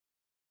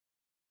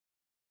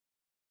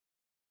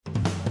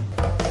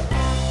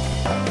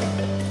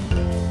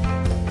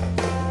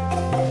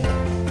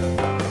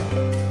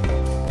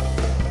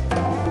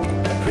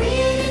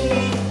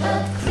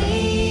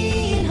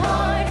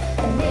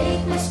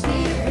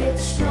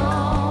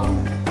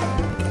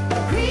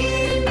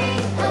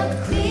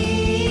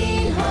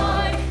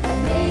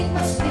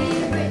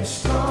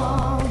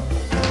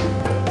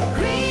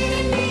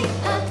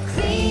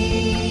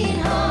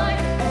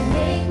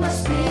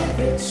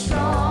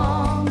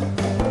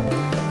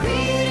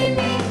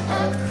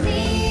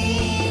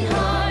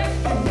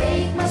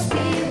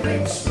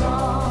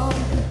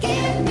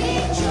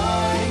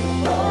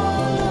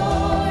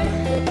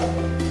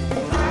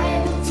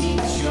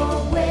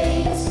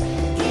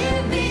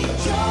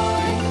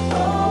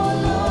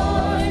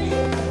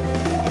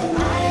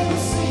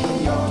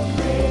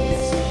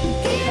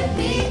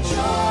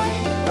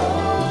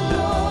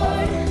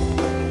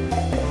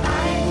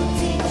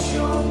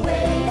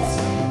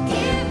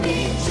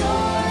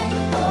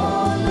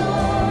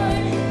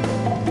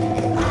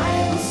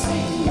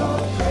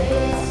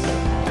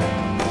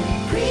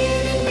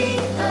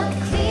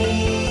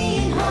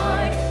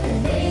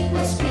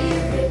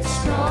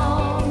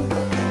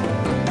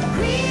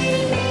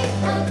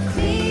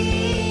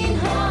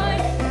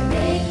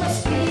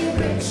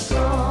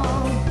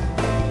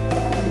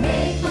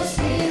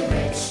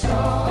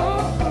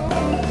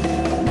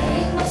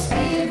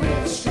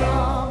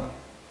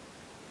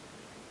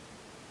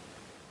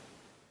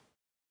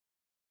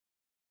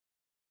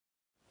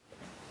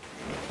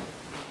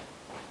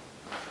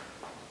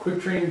quick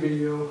training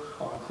video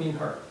on clean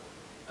heart.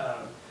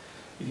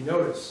 If you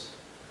notice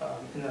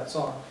in that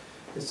song,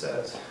 it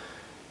says,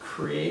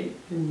 create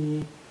in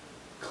me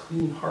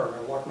clean heart. I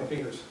walk my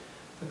fingers.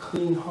 A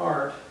clean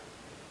heart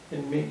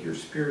and make your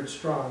spirit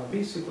strong. And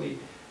basically,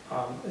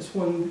 it's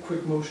one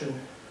quick motion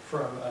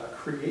from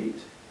create,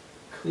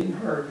 clean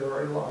heart, go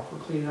right along, we're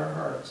cleaning our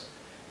hearts,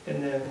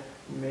 and then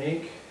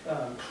make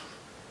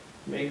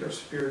our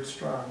spirit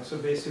strong. So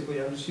basically,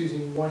 I'm just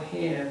using one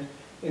hand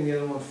and the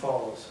other one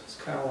follows. It's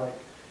kind of like,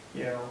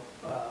 you know,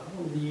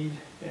 lead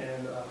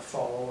and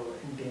follow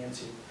in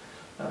dancing.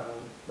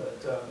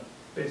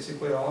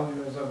 Basically, all I'm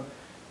doing is I'm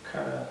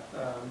kind of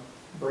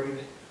bringing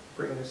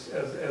this,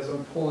 as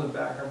I'm pulling it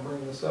back, I'm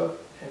bringing this up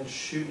and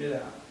shooting it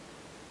out.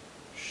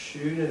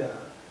 Shoot it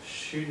out.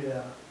 Shoot it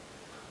out.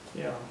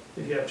 You know,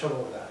 if you have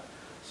trouble with that.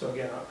 So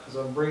again, because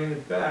I'm bringing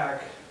it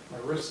back, my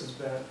wrist is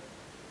bent,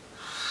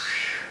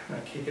 and I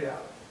kick it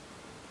out.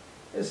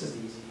 This is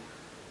easy.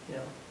 You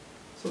know,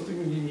 something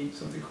unique,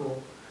 something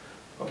cool.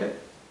 Okay.